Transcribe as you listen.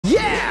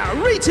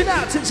reaching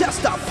out to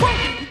just a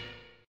funky.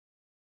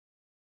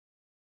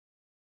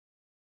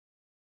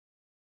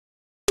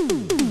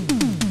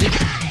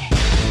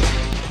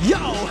 Yo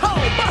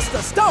ho,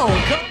 Buster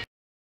Stone.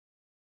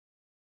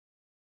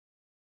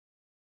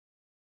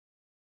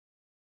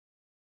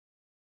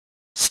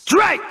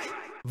 Strike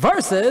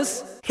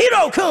versus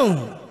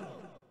Hiro-kun.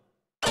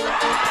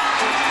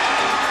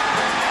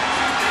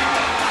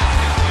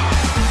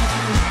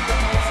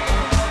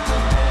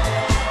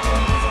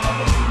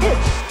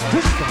 It's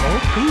Disco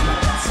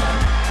Peanuts.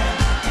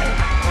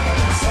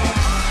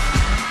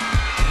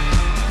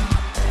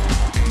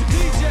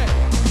 DJ.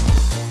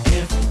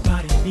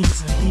 Everybody needs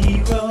a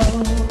hero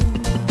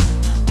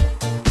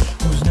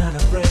who's not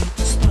afraid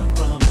to start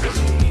from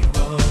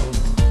zero.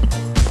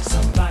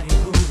 Somebody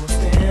who will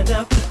stand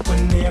up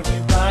when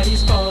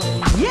everybody's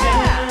falling.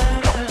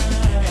 Yeah!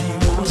 He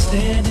will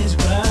stand his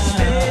ground.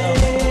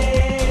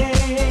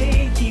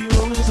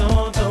 Hero is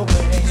on the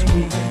way.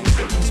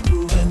 He's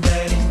proven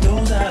that he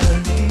knows how to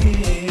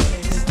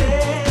live.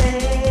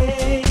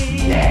 Stay.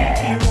 Yeah!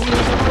 Hero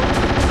is on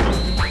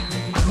the way.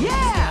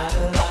 Yeah! Got a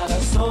lot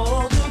of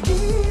soul to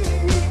give.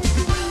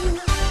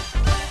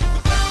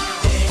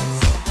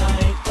 Dance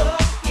like a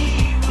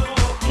hero.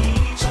 He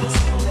just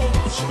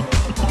let your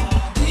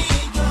body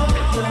go.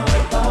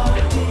 Your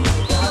body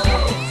go.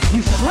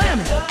 You slam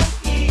it.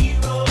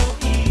 Hero,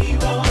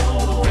 hero.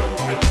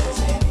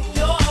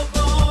 You're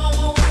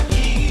born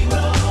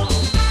hero.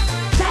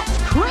 That's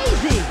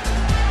crazy.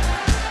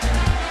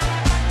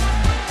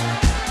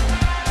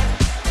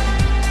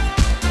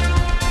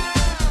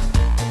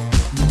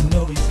 You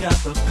know he's got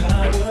the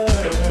power,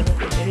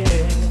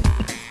 yeah,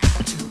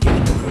 to get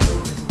the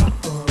groove and rock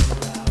for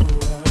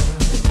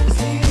hours.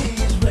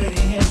 He's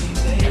ready and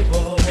he's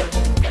able.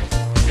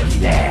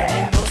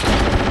 Yeah!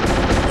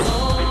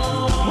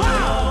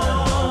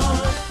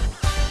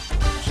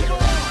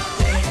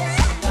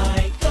 Dance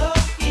like a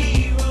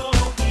hero.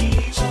 He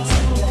just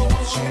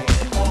let your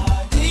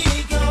body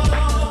go.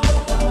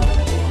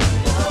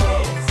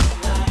 Dance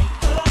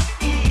like a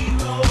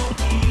hero,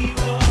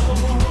 hero.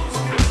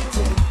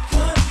 Take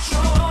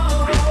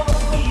control,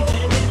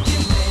 even if you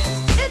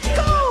miss. It's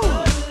cool.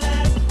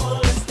 Last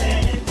one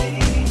standing.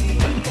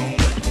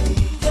 Be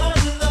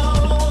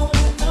alone,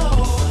 no.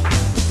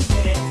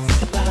 Dance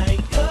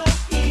like a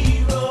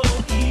hero,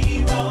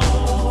 hero.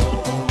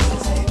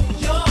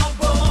 You're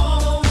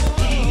born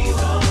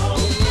hero.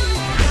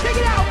 Check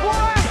it out,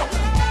 boy.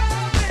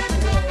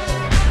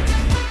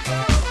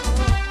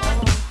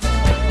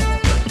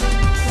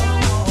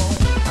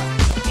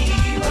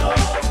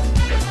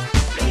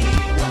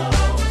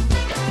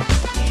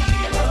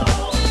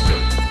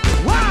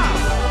 Wow!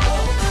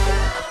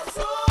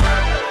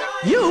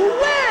 You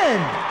win!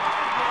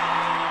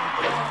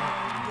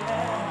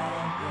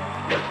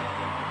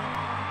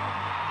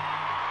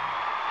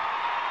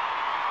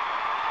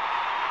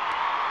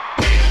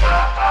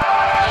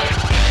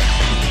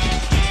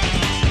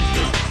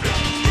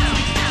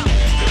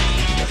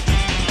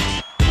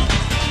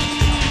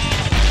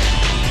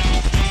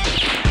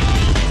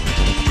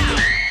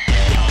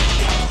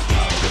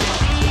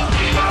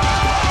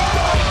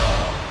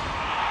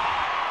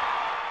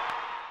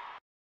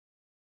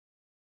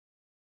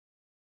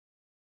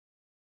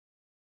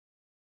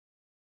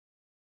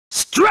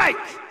 Strike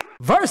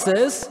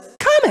versus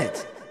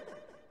Comet.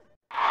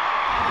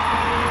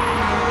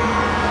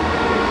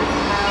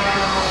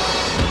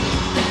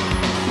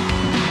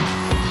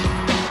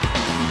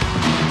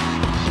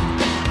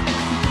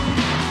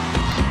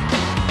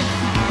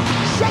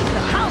 Shake the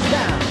house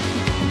down.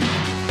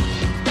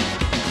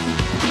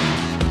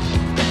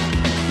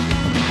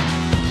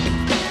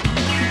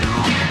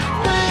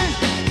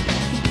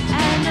 I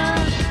know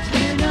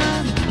you know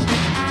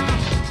I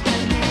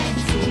am meant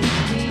to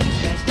be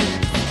like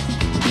this.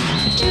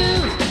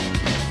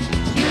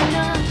 You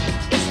know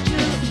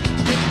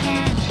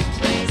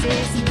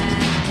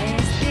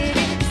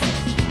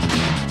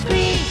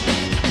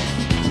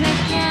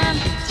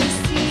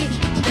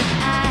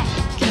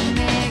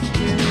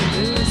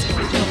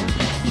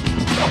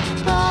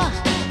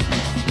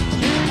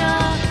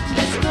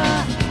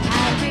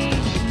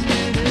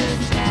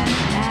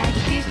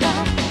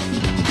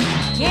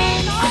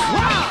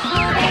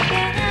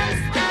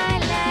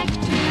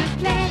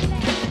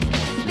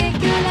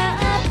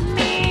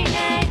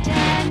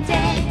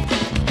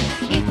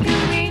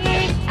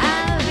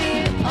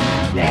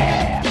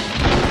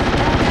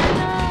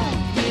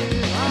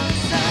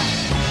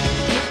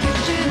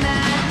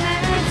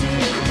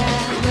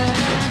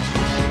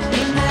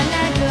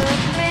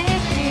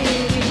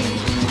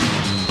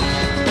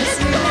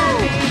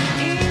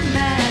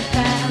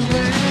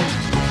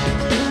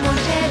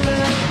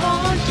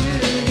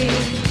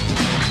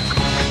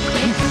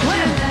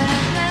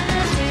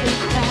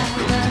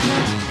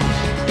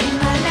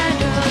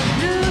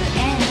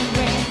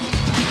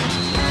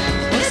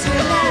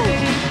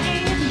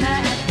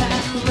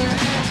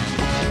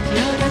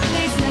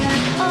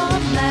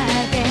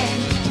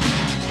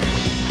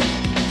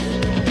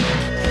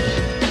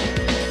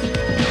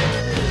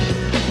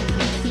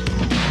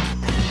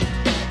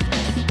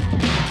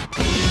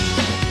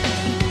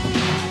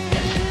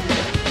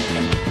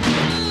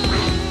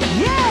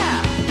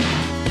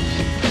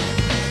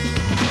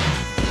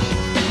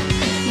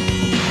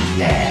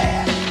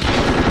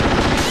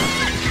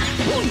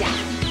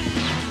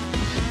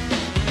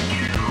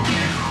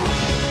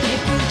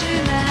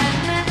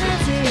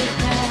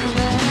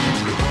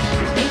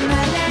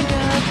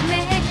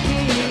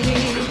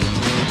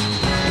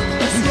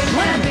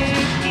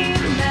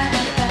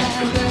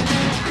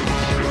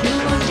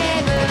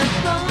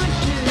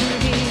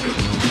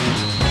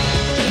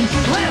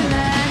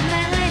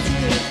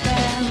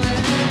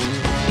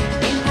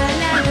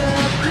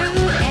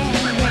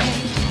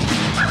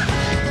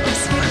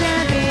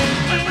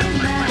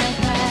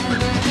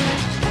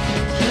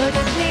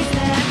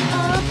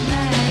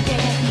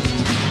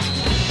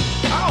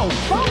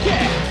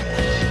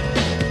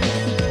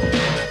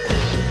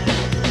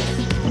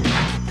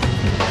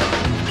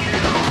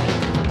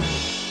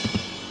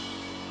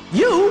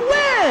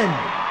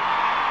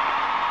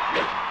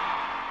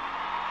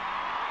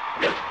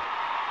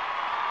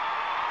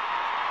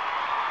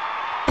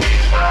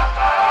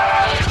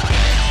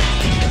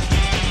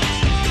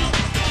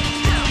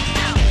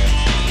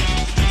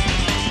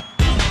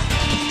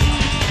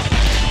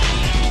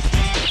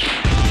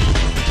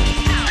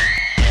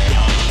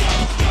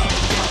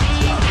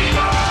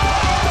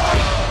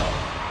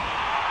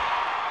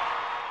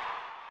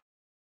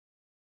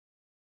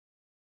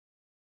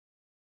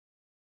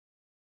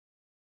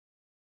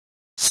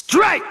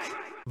Strike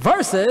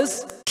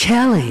versus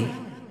Kelly.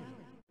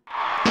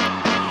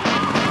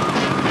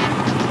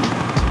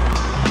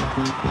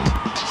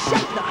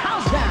 Shake the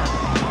house down.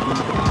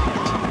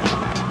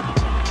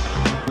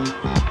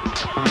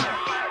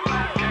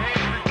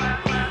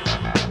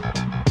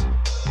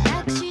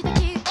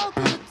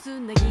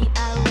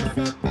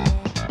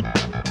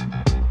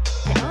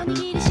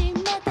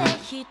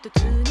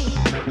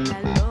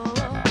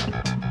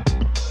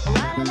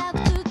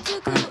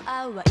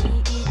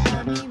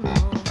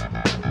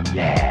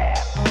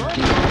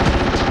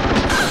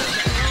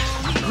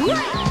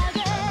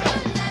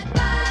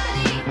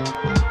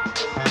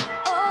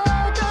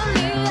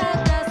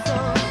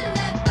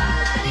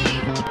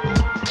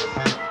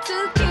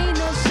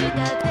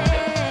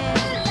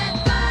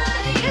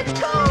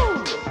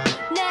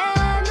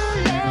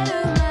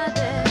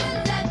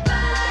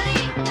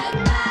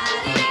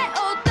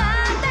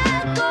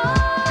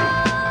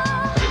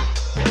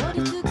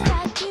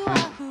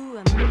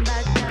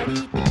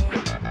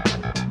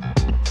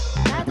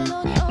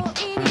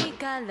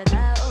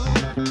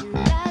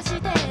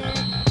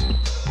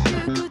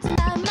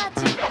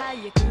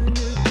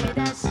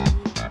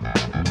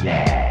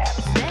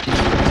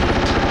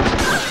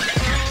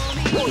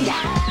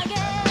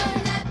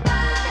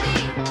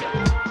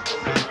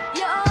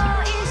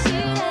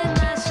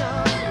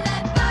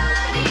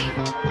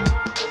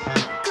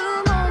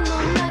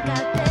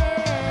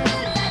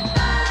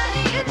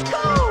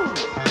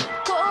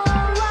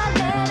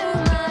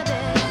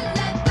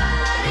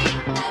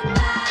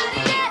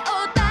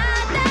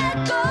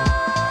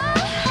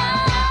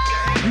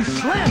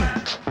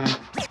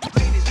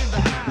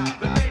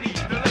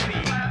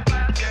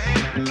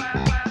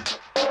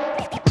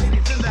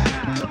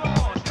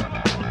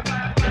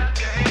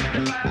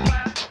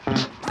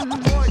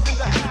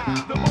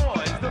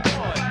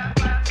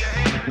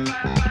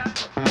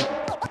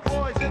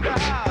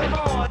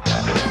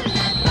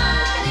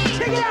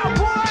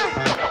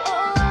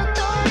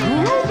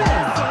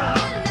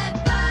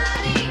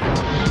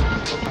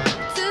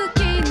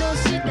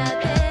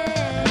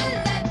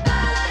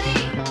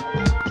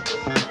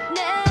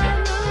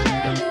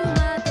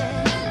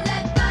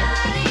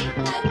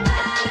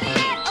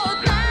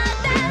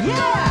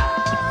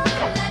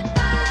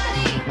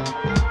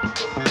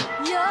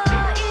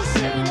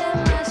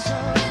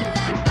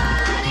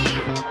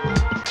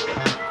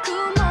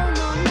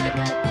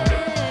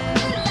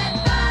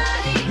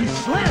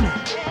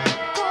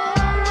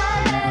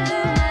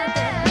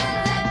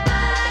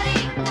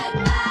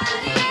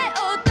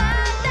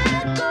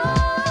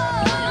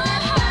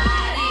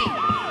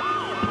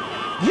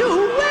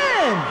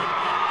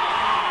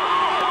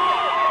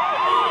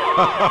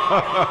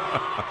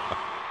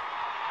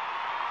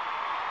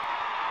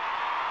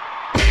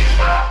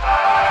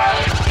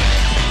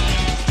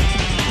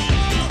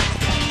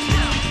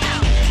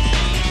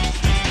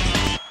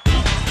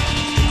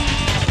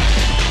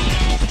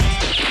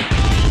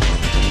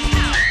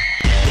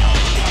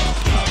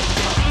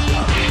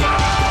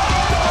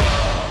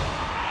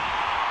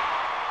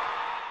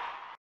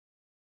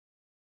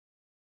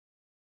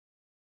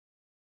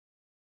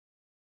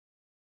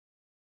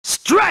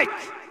 Strike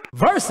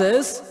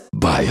versus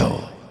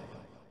Bio.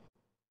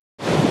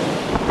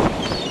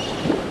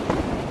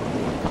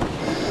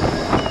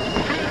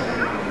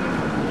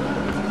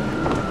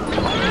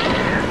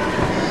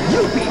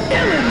 You be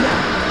illin' now.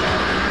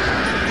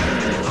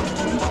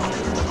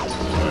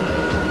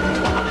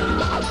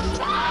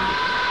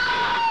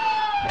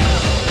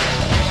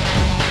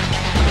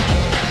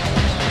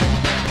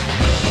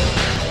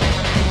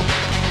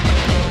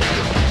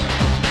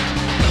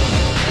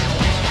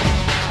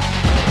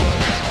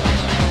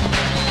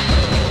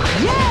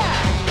 Yeah!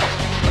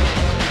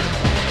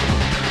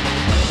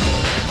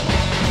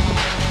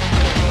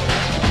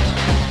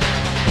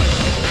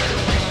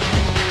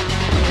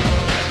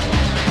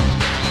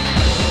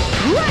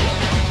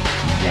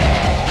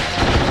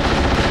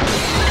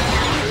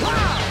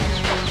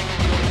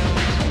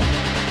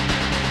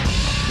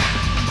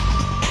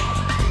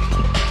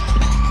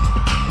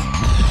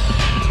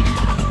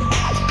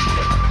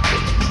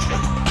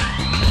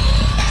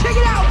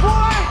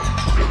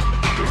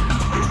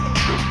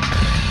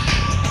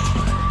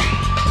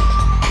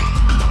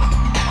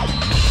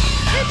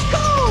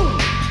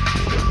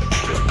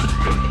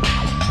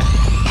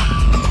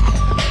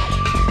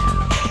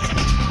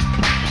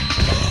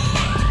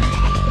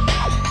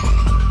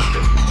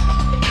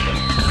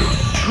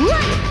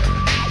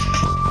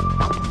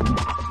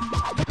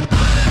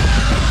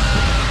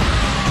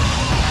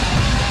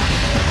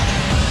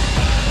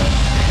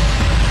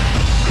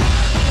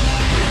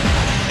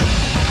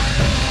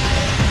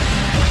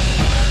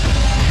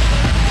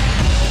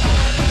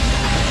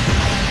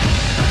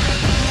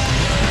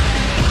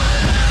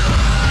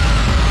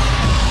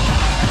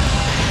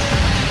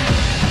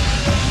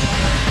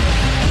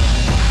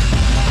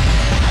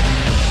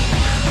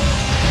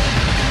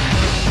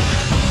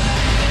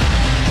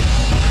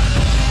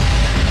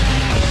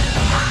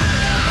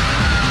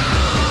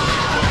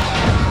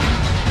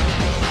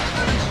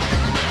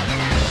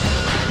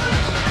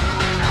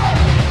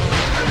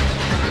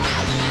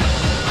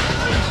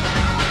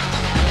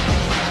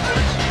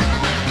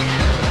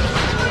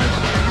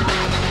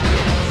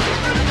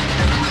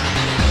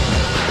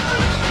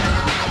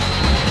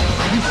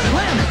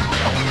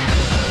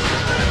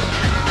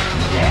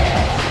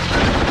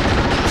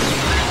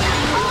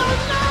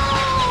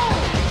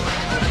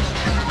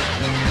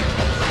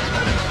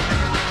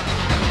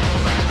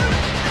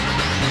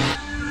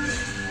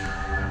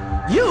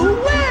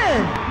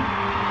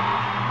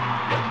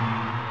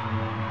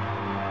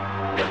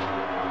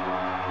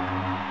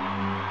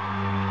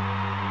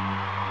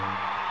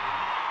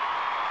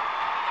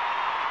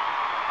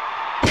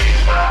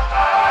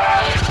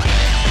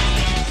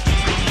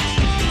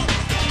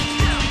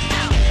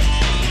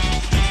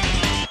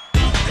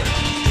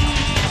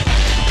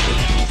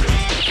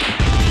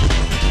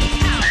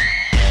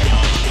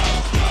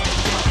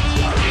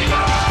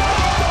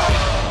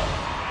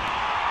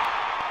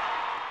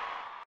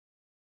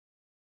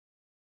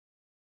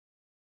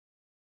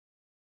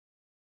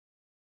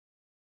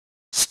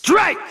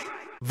 Strike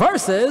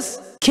versus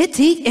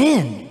Kitty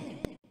N.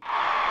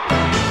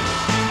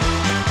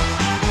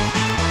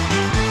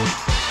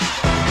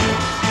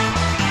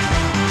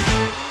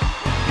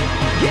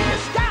 Get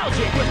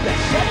nostalgic with the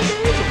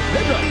 70s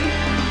rhythm.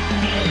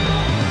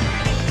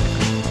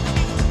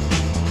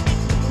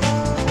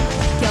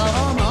 今日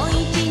も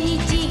一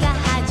日が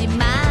始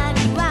ま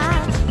るわ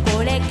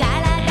これか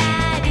ら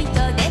誰と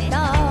でと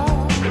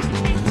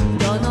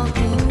どの服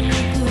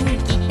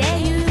着て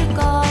ゆこ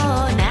う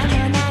な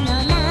のなの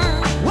な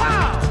Wow!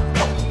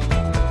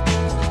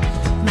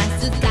 マ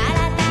スカ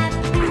ラたっ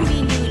ぷ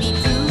り塗り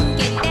つ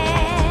けて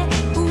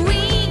ウイ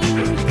ン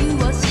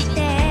クをして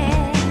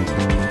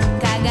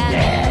鏡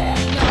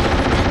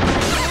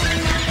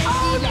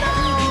の中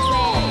の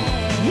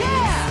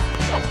Yeah!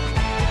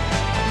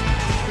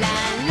 ラン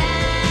ラン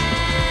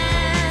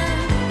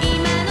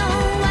今の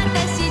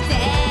私絶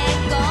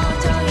好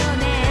調よ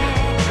ね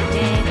ね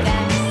神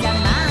様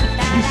っ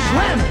たら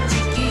地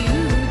球っ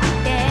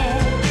て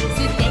素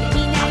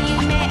敵な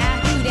夢あ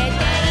ふれている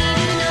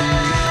の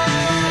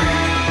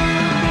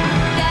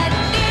だっ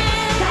て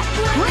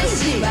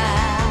私は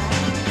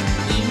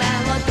今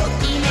をと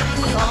きめく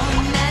女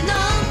の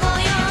子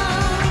よ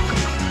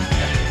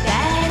誰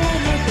も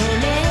止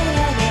めら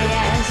れや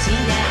し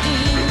ない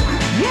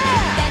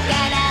だか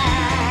ら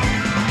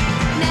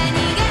何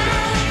が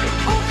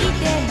起き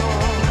ても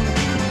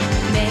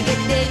めげて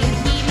る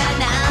暇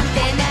なんて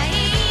ない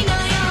の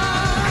よ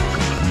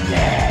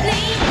リン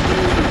グ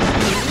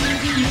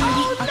指にお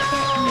てんば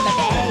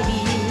ベイビー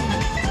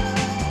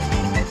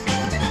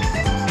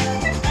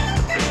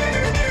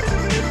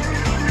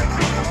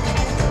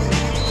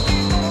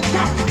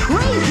That's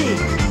crazy!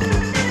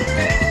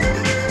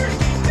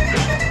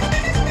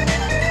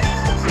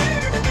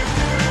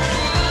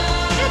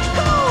 Let's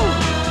go!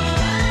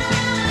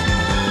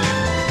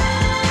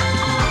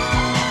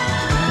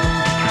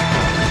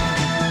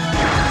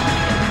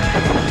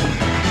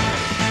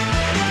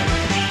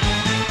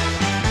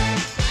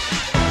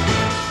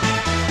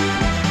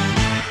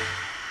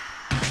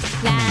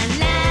「ラン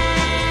ラン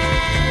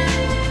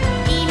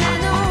今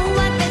の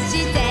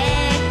私絶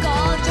好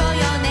調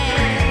よね」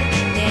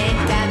「ね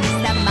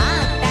神様っ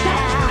たら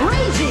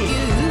Crazy! 地球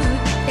っ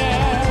て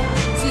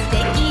素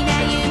敵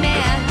な夢あ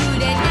ふれ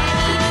ている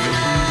の」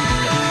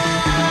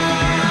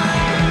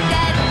「だ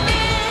って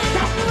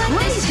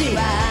私は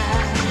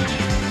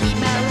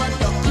今を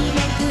ときめ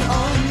く女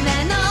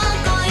の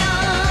子よ」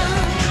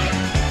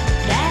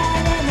「誰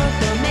も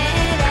止め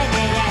られ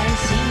やし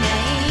ない」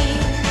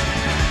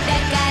「だ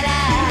から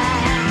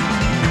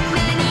何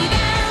が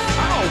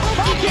起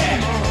きて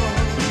も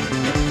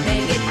め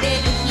げてる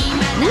暇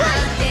なん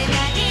てな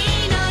い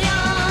のよ」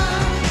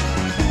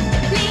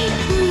「リン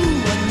グ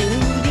を塗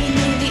り塗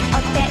りお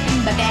てん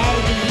ばベイ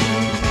ビー」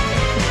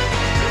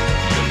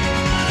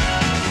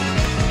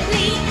「リ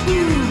ング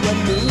を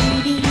塗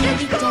り塗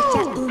りちゃちゃ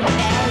うベイビー」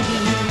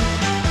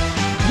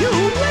 You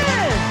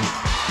win!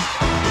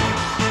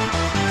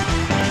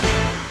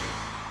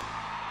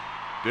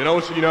 出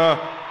直しにな。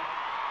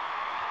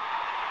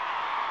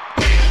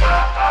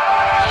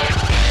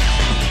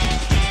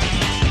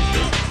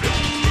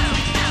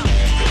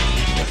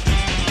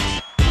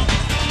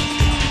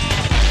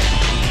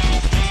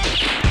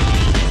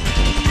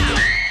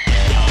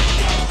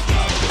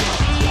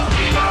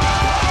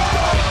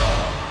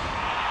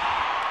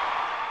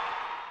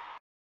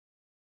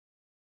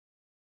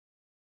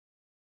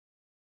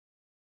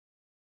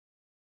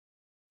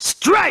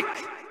Strike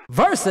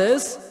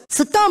versus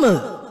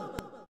Satomu.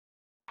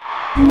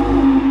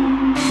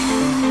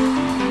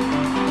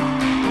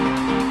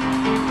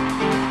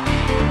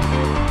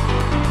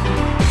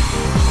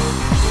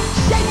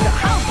 Shake the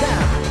house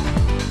down.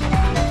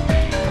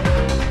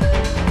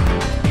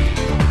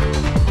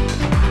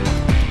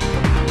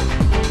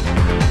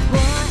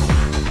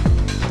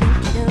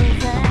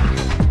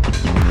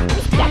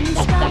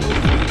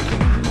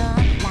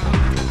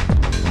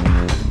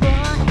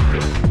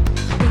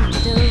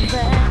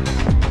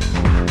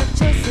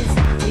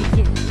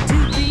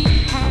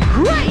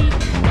 Great!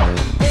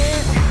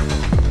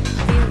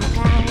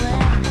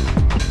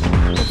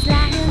 It's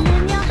lying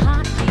in your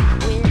heart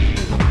deep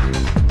within.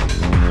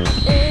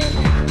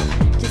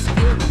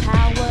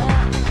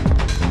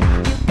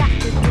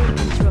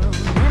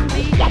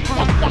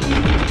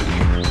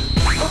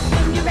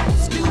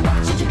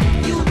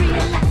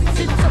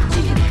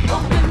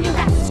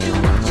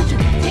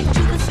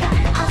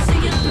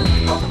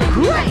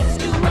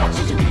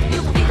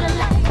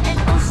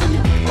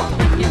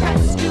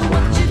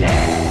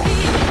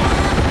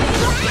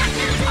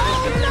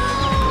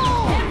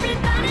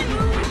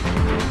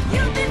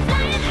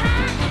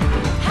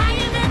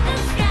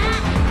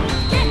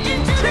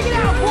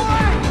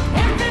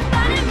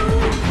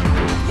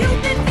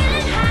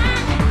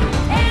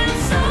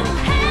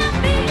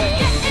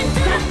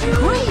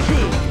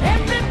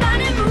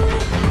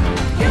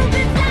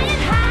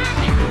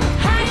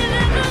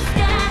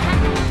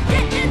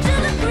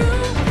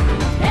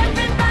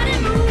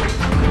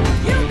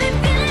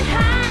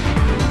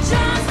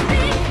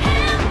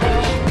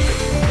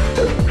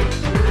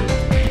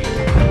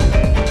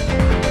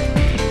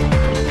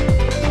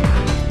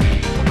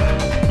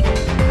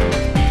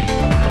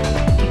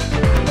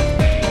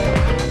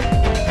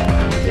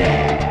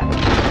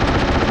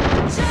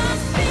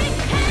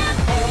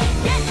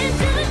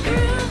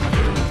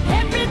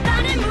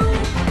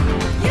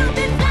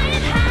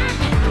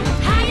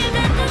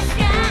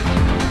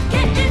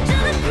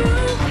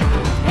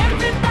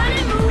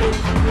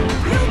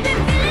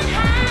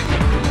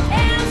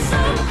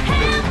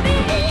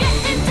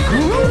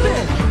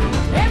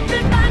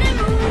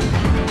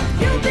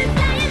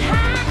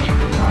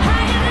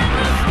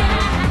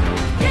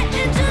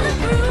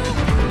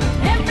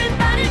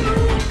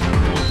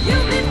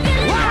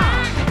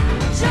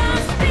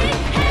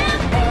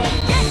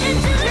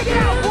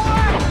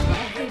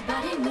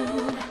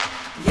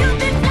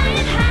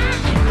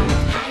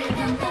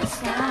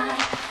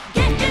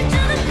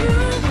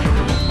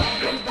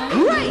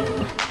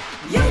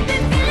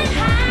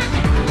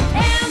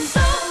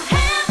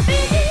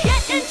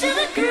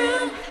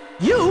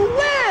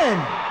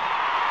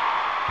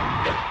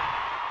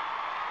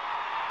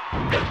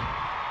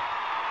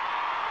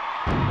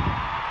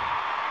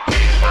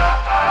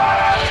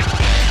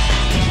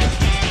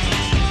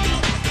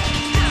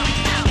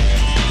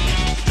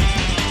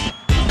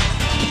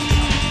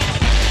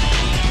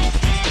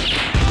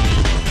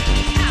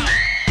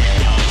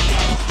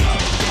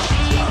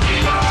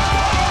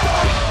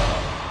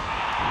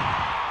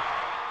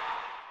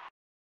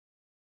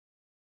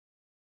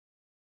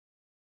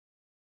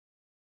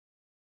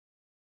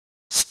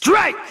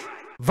 Strike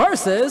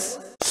versus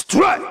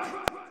strike.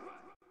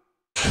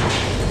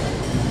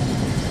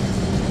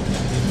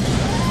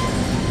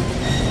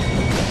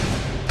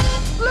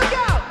 Look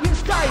out! It's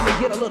starting to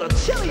get a little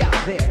chilly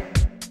out there.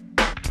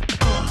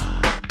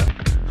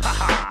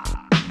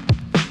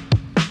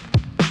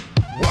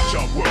 Watch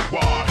out,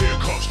 worldwide, here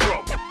comes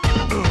trouble.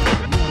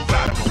 Move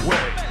out of my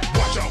way.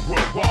 Watch out,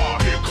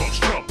 worldwide, here comes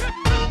trouble.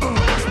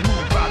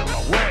 Move out of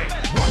my way.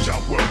 Watch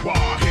out,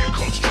 worldwide, here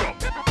comes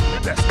trouble.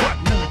 That's what,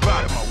 move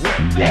out of my way.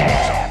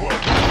 Watch out,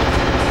 worldwide.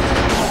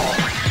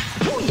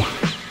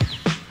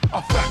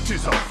 A fact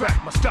is a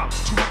fact, my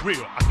style's too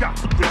real. I got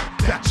the real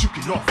that you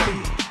can all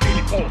feel.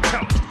 Any all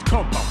talent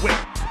come my way.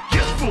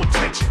 Gets full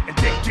attention and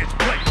then gets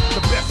played.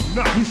 The best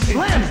not You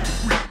slammed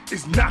it.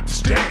 is not to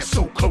stand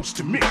so close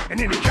to me. And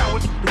any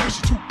cowards that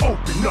wish to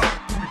open up,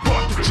 we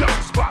brought to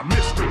justice by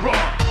Mr. Raw.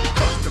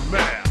 Custom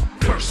man,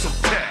 first so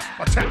tab,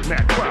 attack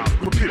that crowd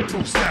with a pit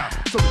blue style.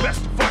 So the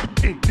best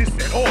fight in this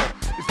at all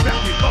is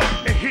back it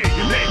up and hear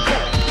your name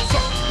called.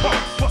 Suckers,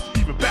 punks, plus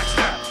even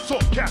backstab.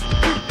 Salt cast,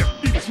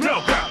 even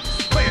smell ground.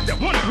 Playing that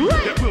one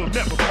that will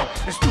never come.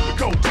 And stupid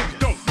gold diggers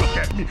don't look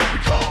at me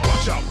because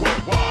watch out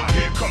worldwide,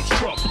 here comes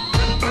trouble.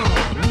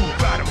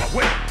 Move out of my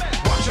way.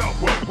 Watch out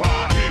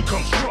worldwide, here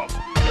comes trouble.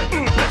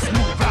 Let's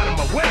move out of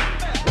my way.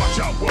 Watch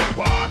out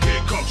worldwide,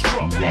 here comes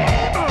trouble.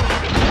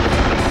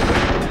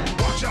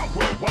 Watch out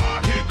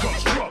worldwide, here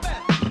comes trouble.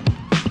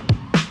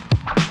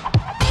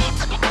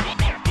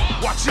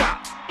 Watch out.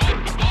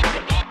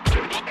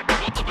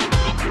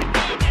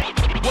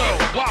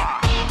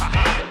 Worldwide.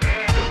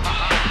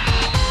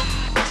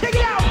 Check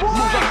it out, boy!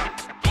 Move out.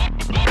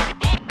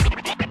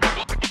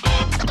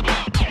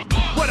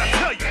 What I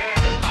tell you?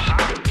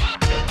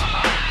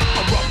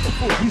 I'm rough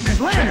before You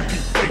slammed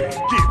it.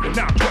 giving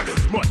out twice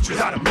as much as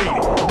I done made it.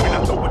 When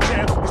I throw a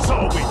jam, it's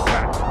always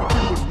packed.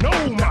 People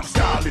know my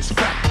style is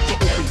fat, so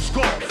open your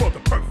skull for the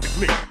perfect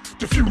link.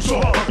 Diffuse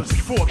all others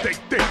before they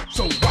think.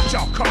 So watch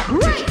out,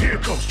 competition. Here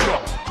comes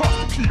trouble. Cross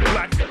the key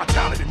black, a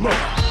talented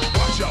mother.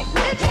 Watch out,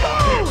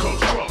 worldwide. Here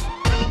comes trouble.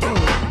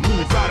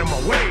 Move out of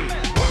my way.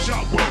 Watch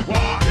out,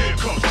 worldwide. Here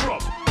comes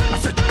trouble. I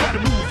said you better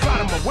move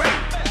out of my way.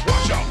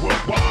 Watch out,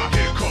 worldwide.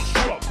 Here comes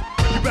trouble.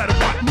 You better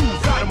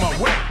move out of my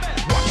way.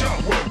 Watch out,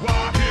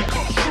 worldwide. Here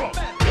comes trouble.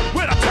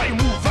 When I tell you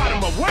move out of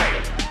my way.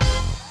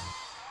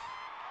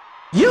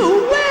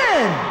 You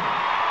win!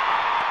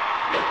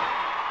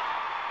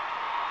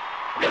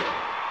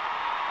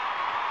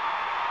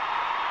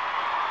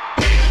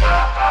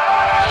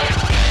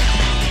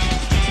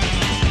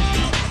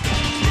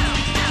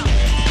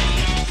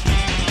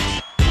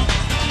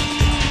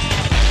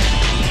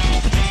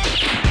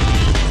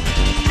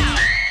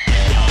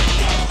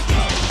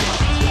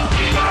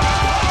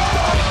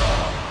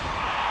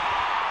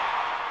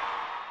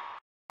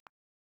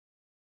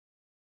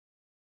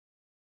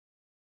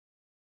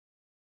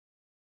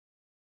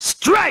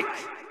 Strike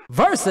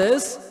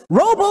versus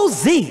Robo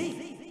Z.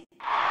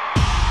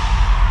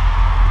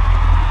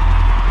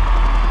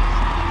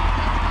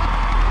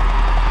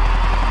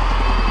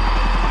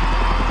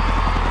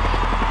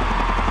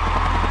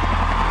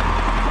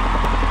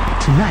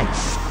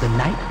 Tonight's the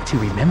night to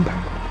remember.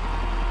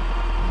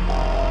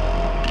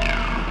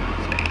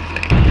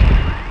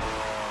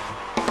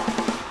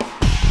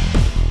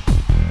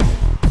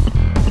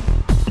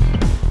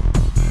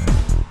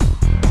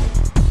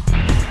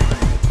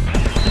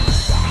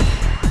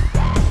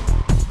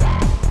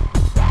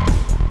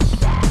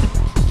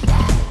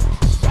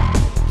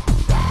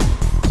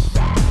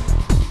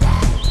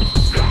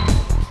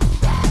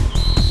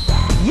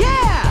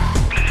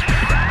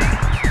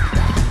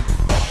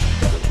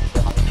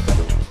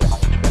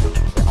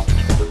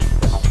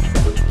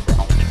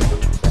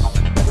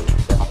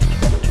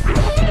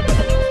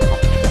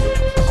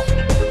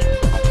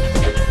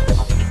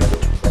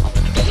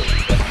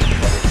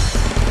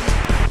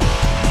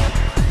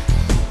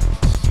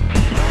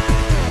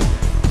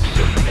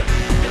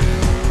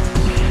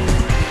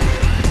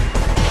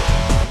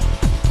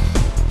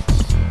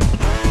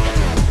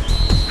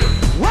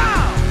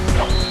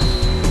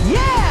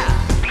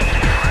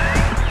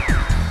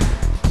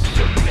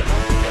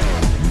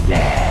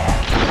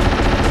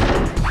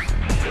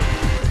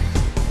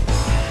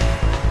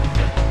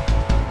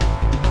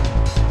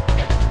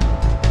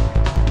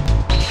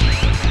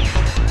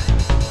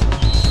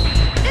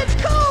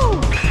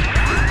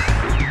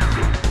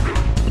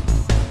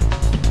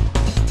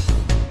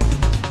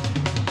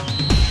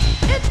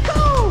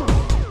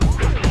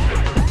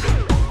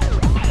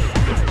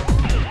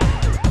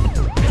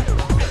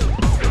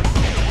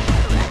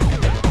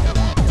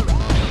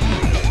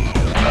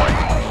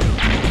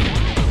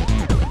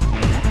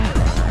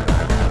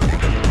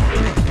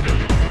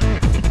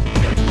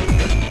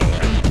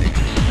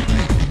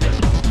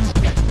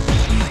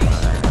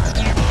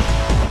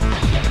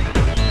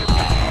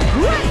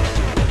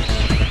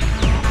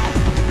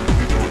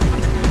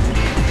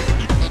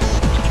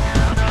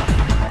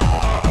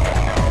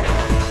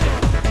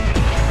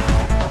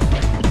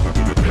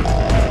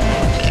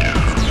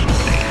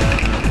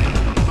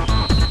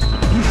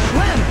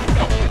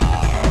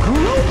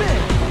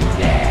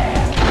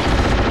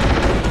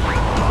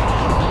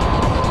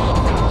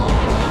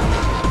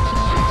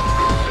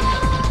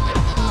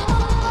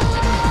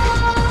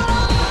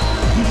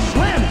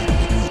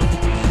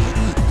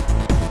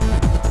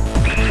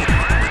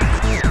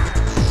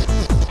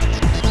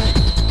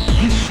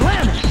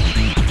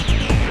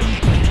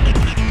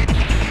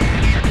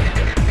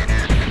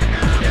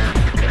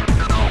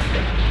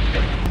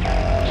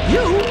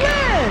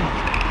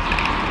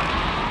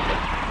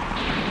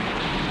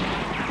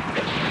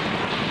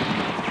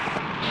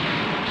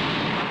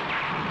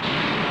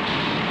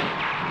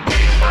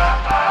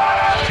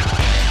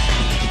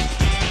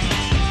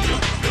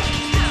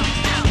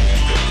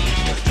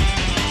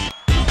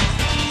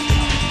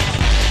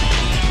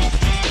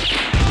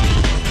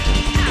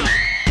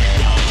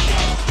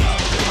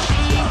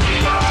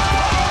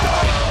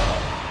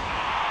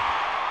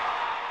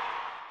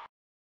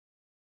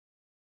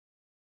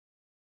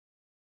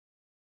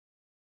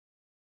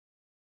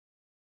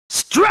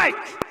 Strike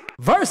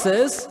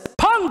versus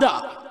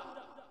Panda.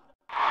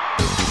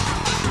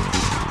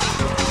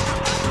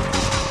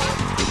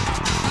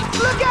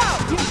 Look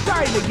out! You're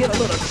starting to get a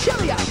little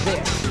chilly out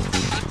there.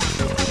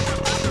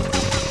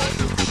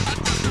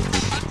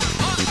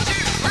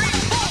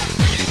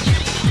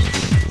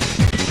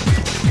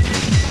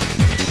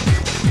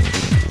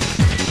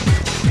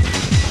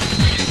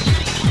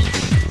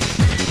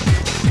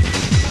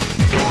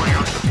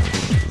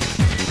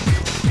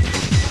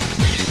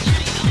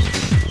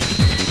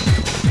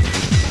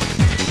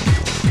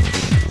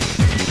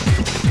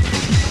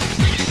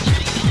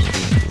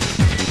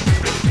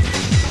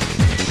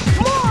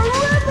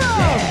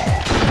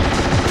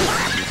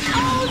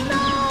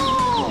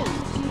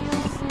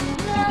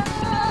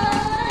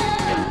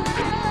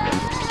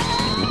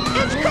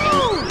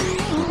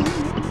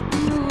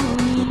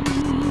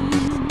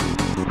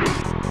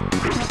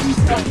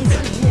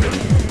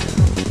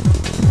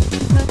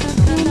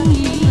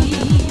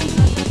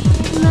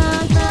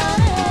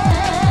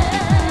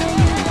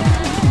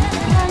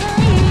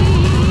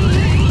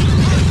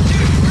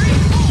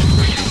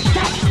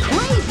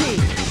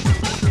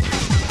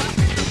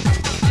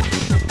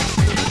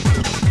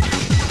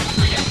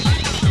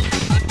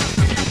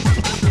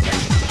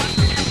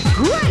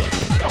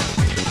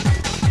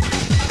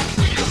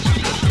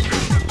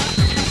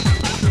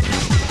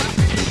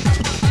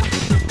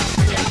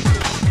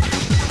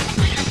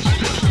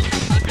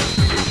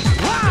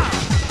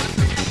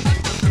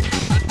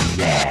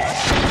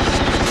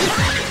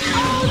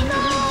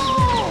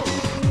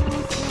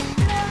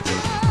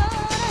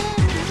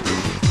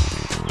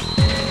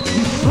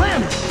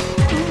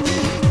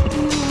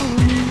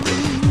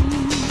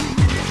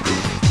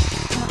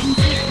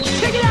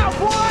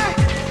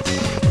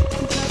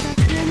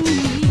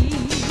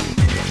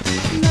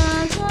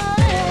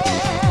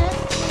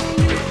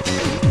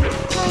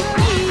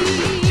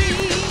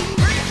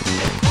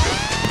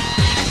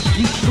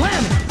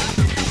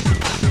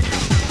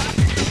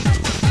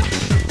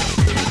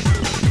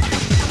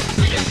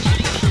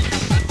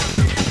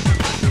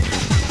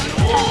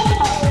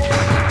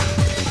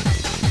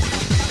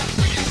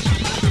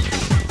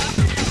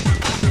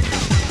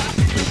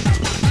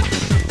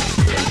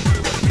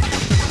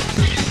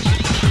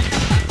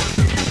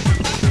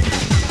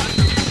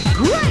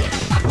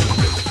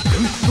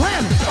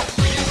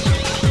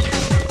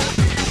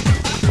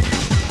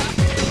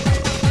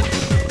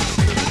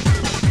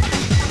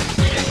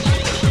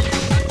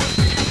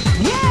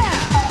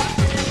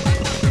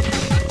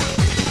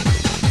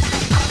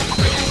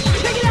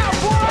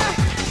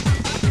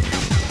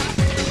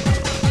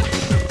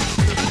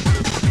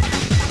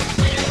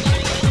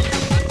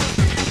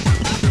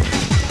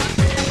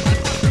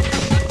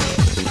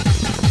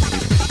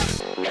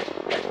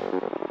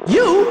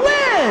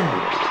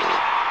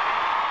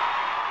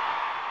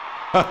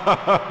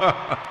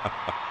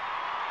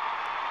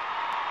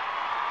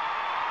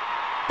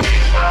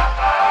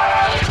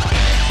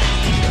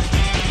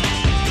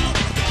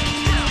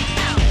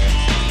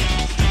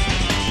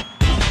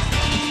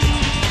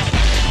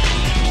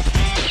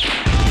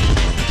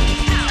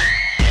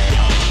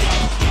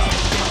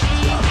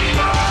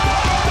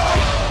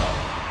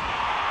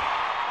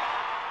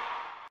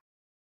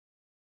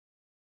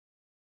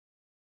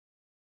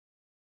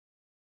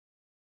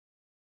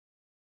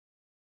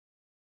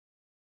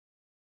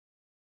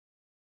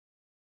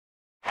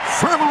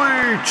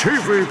 Family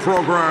TV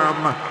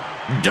program,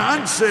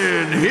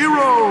 Dancing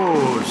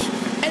Heroes.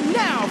 And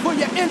now, for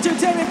your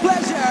entertaining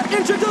pleasure,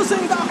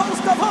 introducing the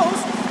host of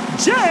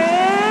hosts,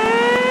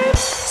 James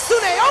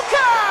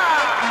Tsuneoka!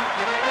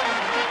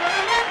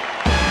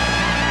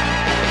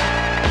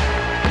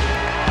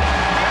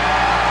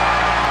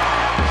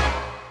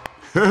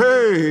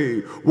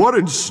 Hey, what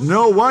did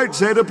Snow White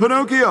say to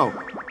Pinocchio?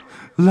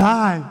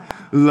 Lie,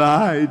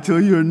 lie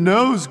till your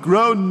nose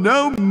grow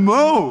no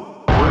more.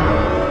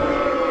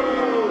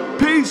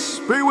 Peace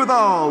be with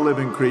all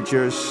living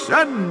creatures.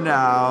 And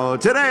now,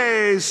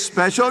 today's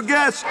special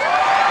guest.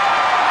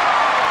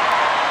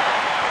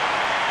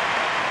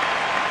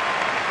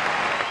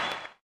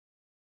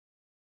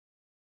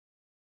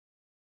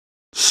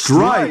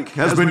 Strike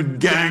has been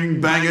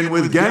gang-banging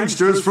with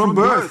gangsters from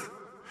birth.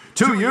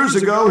 2 years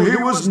ago, he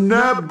was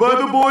nabbed by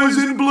the boys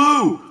in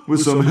blue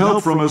with some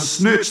help from a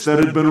snitch that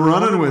had been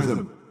running with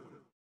him.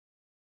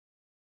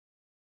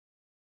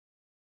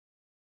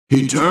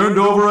 He turned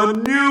over a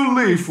new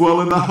leaf while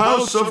in the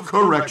House of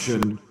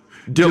Correction.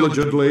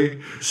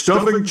 Diligently,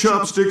 stuffing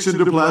chopsticks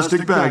into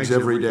plastic bags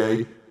every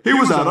day, he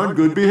was out on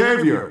good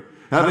behavior,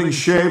 having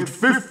shaved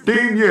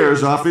 15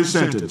 years off his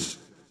sentence.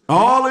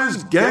 All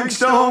his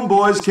gangsta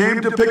homeboys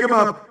came to pick him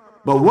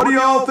up, but what do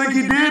y'all think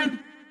he did?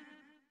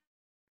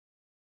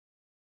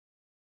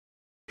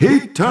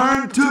 He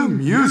turned to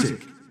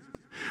music.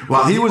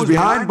 While he was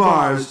behind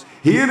bars,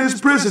 he and his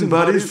prison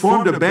buddies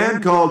formed a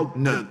band called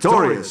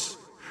Notorious,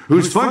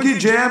 whose funky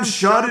jams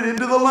shot it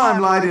into the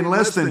limelight in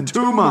less than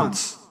 2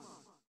 months.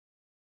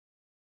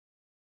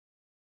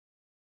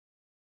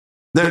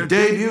 Their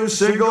debut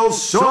single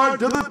soared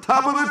to the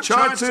top of the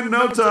charts in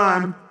no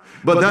time,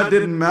 but that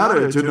didn't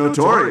matter to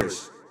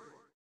Notorious.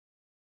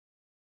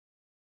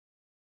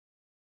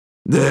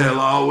 They'll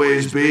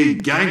always be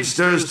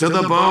gangsters to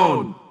the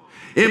bone.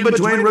 In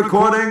between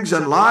recordings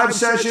and live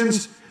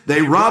sessions,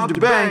 they robbed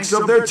banks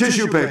of their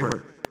tissue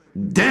paper,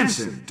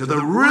 dancing to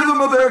the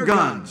rhythm of their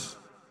guns.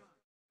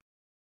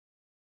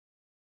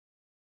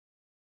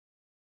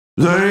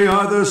 They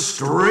are the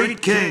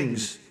street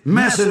kings,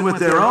 messing with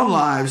their own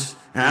lives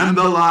and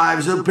the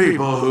lives of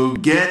people who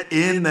get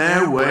in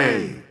their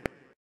way.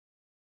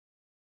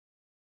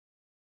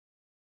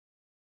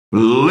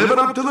 Living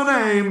up to the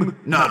name,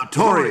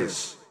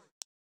 Notorious.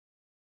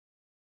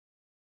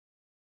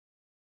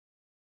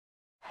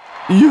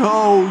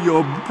 Yo,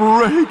 you're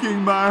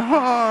breaking my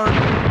heart.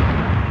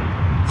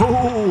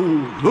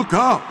 Oh, look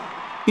up.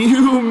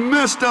 You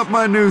messed up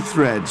my new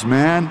threads,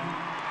 man.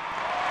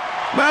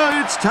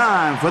 Well, it's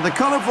time for the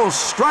colorful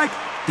strike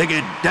to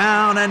get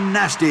down and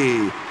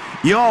nasty.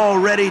 You're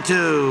ready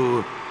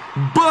to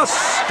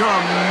bust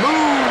a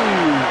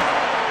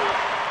move.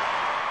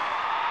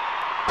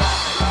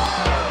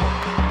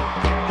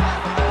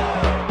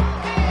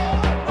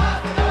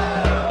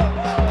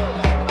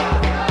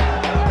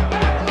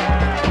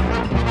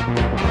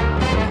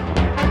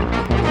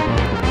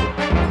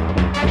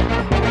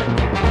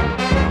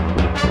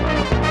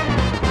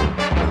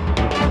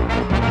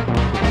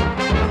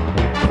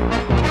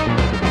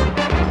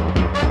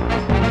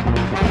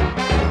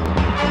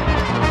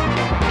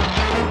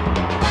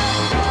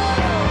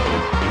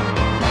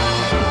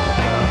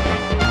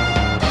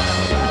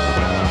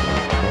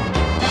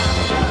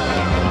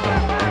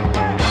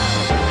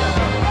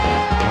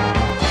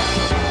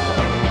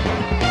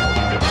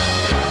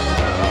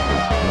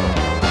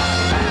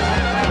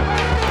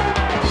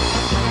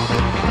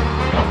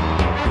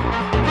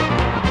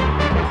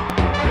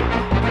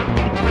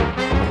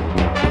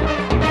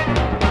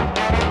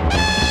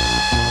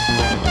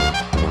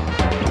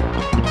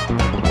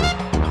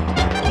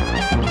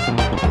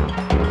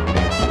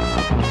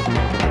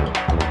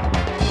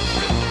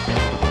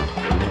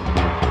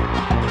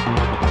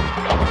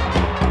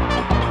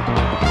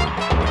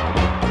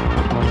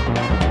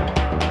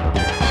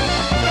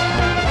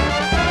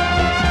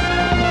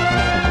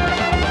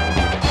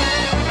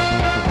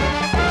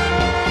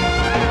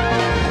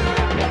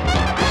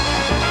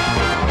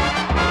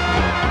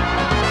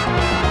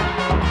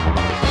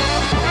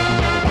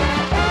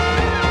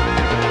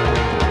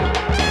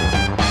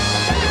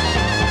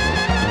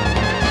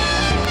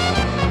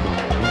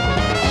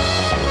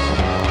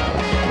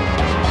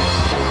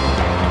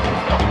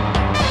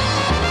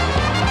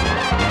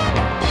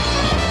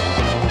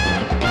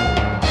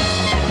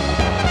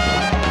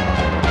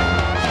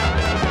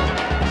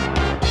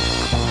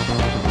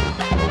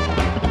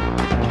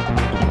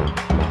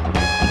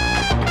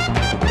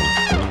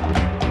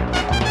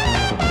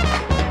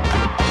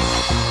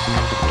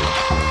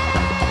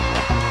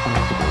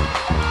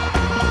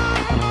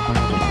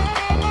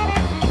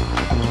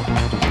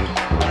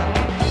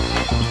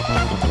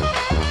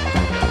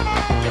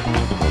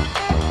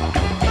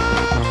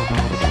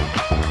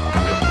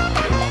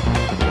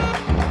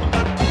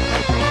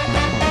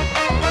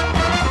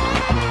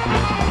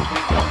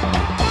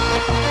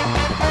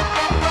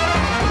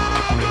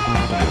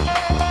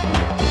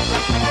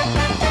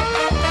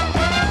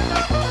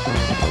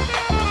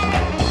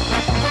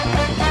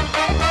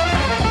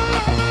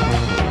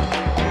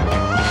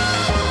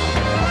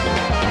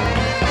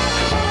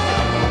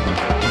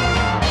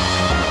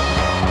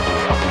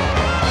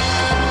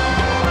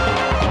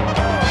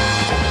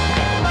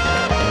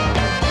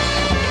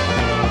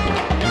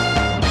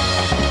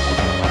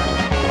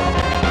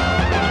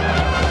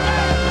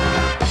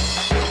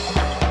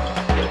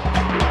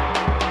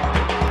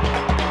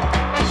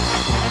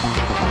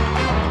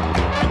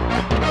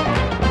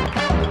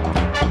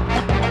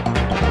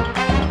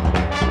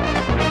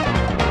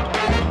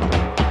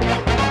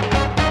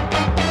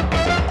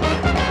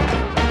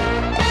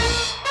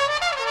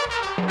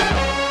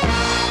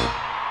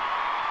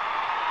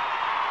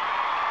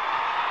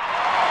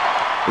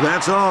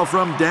 That's all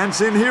from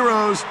Dancing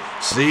Heroes.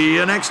 See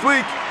you next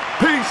week.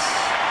 Peace.